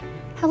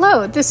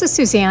Hello, this is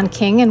Suzanne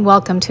King, and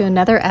welcome to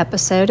another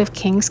episode of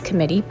King's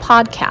Committee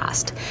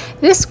Podcast.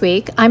 This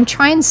week, I'm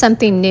trying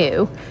something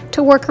new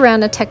to work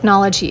around a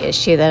technology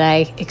issue that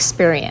I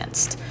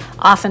experienced.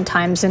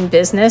 Oftentimes in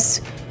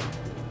business,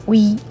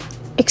 we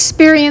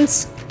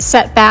experience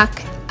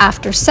setback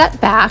after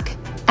setback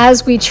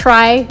as we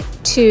try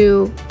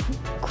to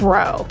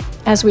grow,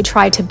 as we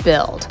try to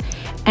build.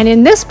 And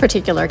in this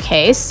particular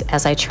case,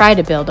 as I try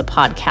to build a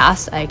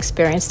podcast, I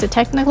experienced a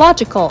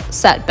technological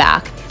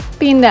setback,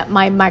 being that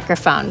my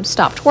microphone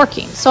stopped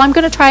working. So I'm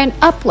going to try and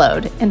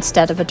upload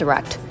instead of a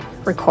direct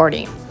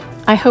recording.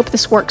 I hope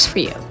this works for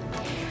you.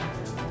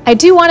 I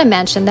do want to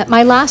mention that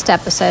my last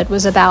episode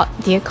was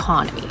about the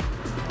economy.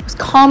 It was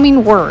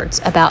calming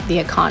words about the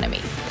economy.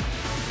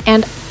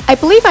 And I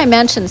believe I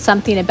mentioned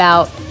something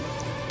about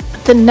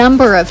the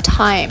number of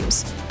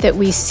times that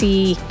we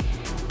see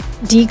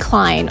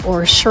decline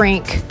or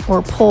shrink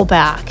or pull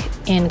back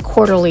in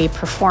quarterly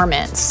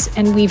performance.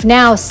 And we've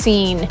now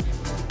seen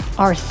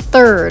our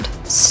third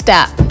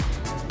step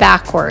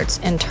backwards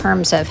in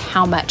terms of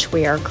how much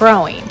we are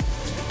growing.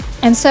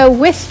 And so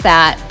with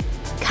that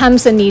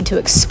comes a need to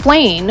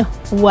explain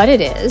what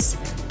it is.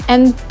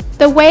 And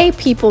the way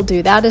people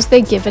do that is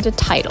they give it a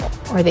title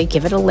or they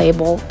give it a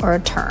label or a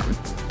term.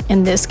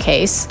 In this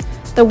case,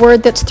 the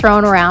word that's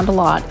thrown around a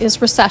lot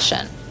is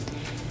recession.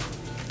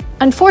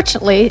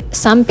 Unfortunately,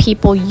 some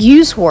people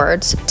use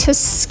words to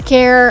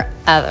scare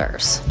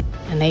others.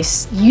 And they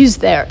use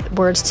their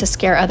words to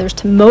scare others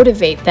to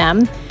motivate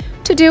them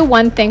to do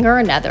one thing or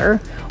another,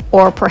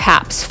 or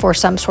perhaps for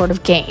some sort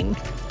of gain.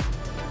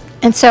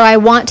 And so I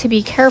want to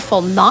be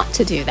careful not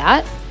to do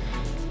that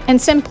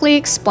and simply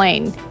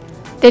explain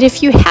that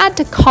if you had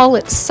to call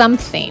it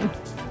something,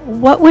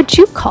 what would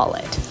you call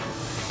it?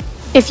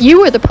 If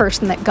you were the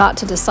person that got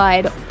to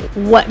decide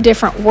what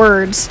different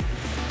words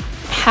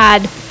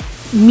had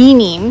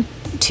meaning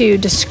to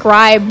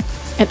describe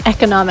an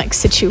economic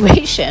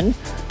situation,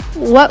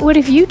 what would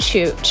have you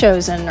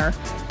chosen, or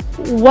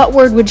what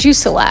word would you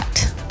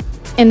select?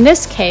 In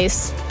this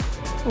case,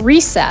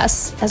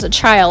 recess as a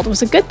child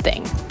was a good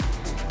thing.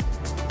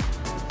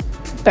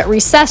 But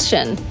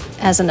recession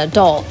as an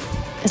adult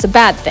is a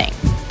bad thing.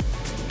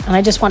 And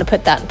I just want to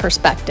put that in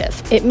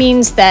perspective. It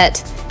means that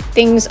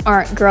things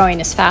aren't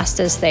growing as fast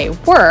as they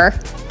were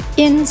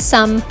in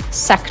some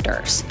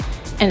sectors.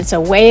 And it's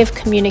a way of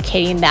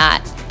communicating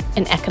that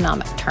in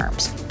economic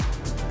terms.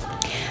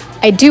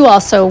 I do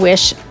also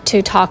wish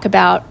to talk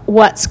about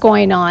what's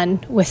going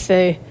on with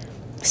the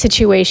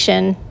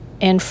situation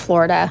in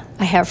Florida.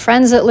 I have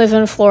friends that live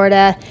in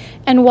Florida,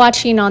 and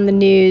watching on the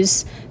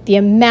news the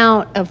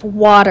amount of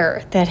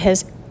water that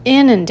has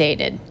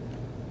inundated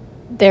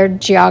their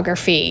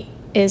geography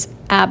is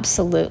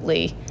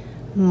absolutely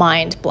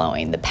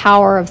mind-blowing. The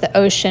power of the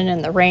ocean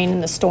and the rain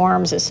and the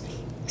storms is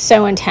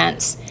so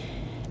intense.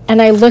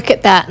 And I look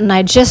at that and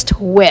I just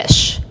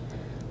wish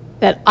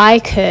that I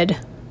could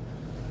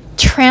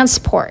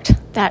transport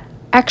that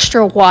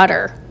extra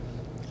water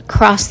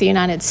across the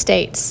United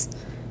States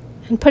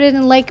and put it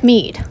in Lake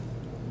Mead.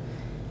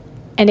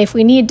 And if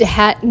we needed to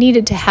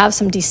have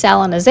some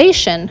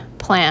desalination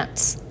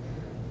plants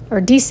or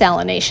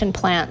desalination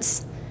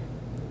plants,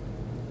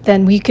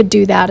 then we could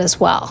do that as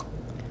well.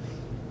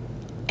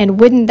 And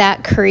wouldn't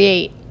that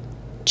create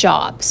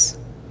jobs?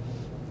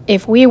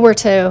 If we were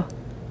to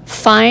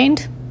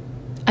find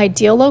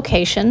ideal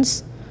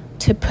locations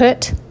to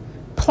put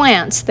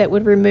plants that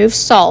would remove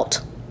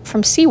salt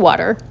from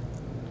seawater,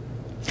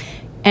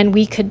 and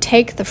we could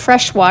take the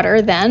fresh water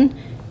then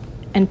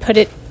and put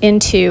it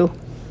into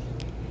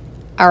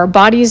our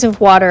bodies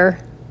of water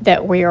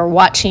that we are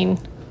watching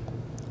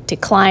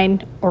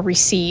decline or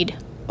recede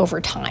over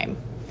time.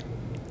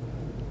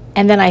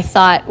 And then I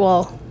thought,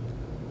 well,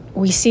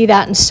 we see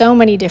that in so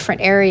many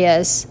different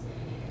areas.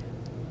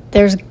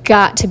 There's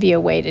got to be a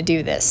way to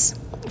do this.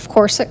 Of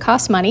course, it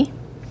costs money,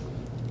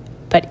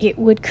 but it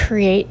would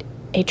create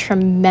a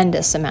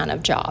tremendous amount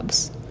of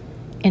jobs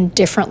in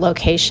different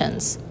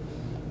locations,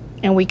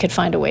 and we could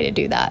find a way to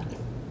do that.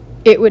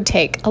 It would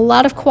take a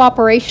lot of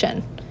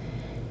cooperation,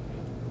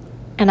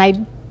 and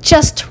I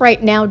just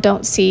right now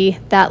don't see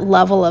that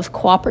level of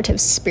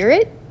cooperative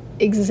spirit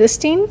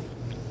existing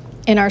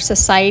in our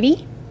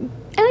society.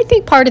 And I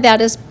think part of that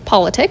is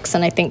politics,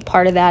 and I think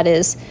part of that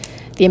is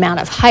the amount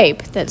of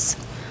hype that's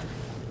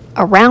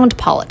around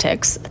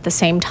politics at the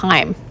same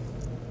time.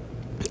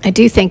 I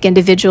do think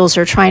individuals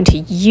are trying to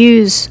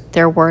use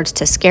their words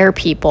to scare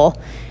people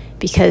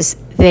because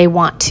they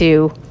want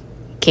to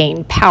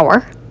gain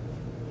power.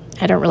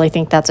 I don't really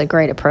think that's a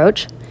great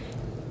approach.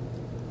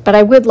 But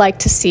I would like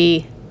to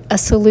see a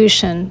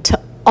solution to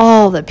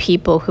all the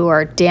people who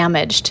are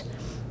damaged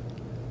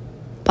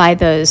by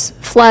those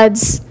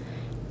floods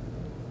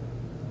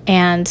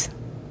and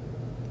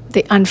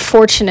the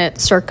unfortunate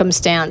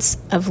circumstance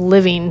of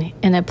living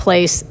in a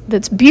place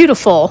that's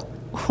beautiful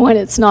when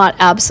it's not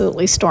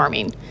absolutely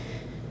storming.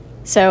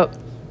 So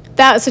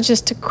that was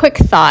just a quick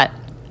thought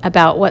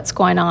about what's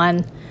going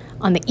on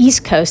the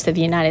East Coast of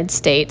the United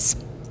States.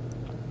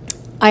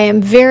 I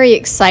am very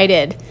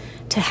excited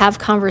to have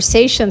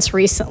conversations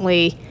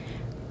recently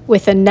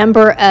with a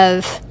number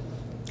of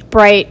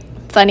bright,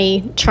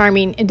 funny,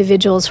 charming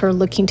individuals who are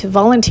looking to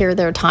volunteer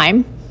their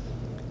time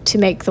to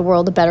make the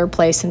world a better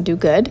place and do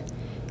good.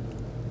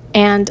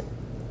 And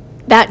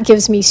that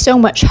gives me so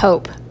much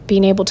hope,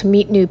 being able to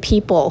meet new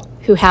people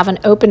who have an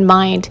open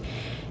mind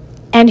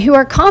and who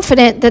are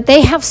confident that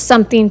they have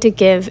something to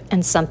give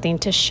and something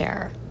to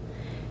share.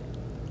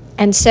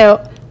 And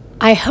so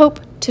I hope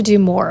to do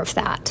more of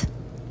that,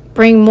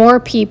 bring more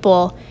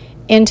people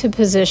into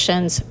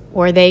positions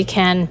where they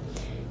can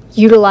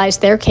utilize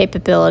their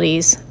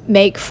capabilities,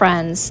 make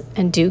friends,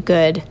 and do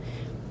good.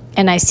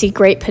 And I see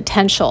great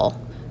potential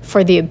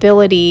for the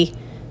ability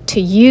to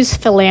use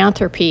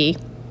philanthropy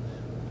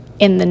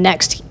in the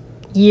next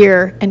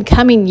year and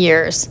coming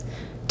years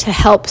to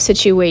help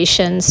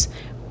situations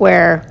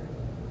where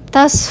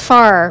thus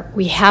far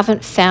we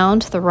haven't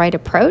found the right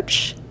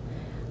approach.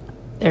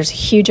 There's a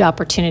huge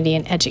opportunity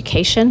in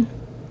education.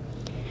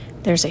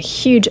 There's a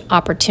huge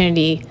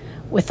opportunity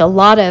with a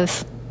lot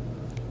of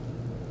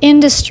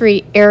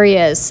industry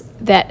areas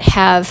that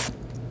have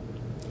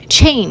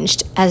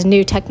changed as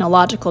new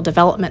technological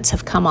developments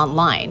have come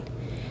online.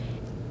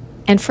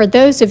 And for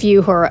those of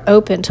you who are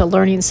open to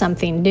learning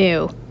something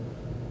new,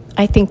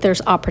 I think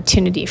there's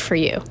opportunity for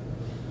you.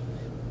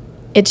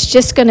 It's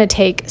just going to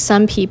take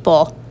some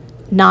people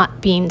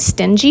not being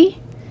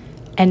stingy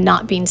and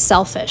not being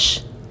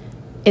selfish.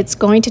 It's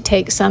going to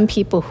take some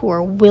people who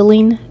are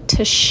willing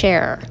to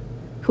share,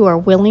 who are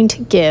willing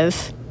to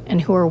give,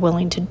 and who are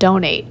willing to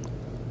donate.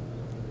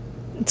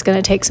 It's going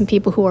to take some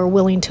people who are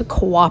willing to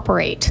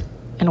cooperate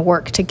and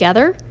work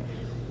together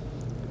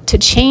to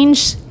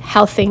change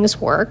how things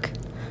work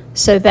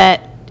so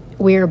that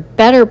we're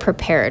better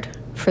prepared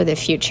for the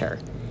future.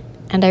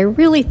 And I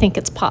really think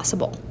it's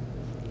possible.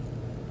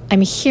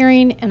 I'm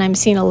hearing and I'm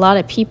seeing a lot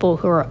of people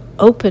who are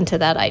open to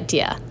that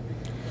idea.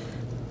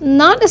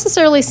 Not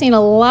necessarily seeing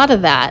a lot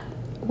of that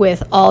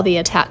with all the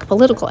attack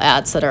political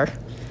ads that are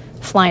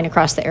flying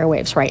across the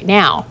airwaves right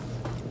now,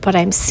 but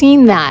I'm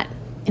seeing that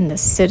in the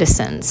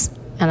citizens,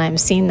 and I'm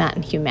seeing that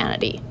in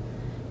humanity.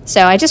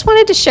 So I just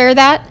wanted to share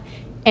that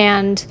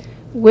and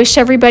wish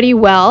everybody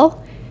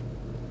well.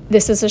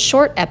 This is a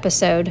short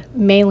episode,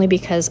 mainly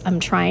because I'm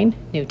trying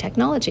new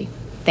technology.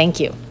 Thank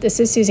you. This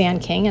is Suzanne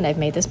King, and I've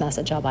made this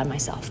message all by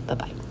myself.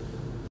 Bye-bye.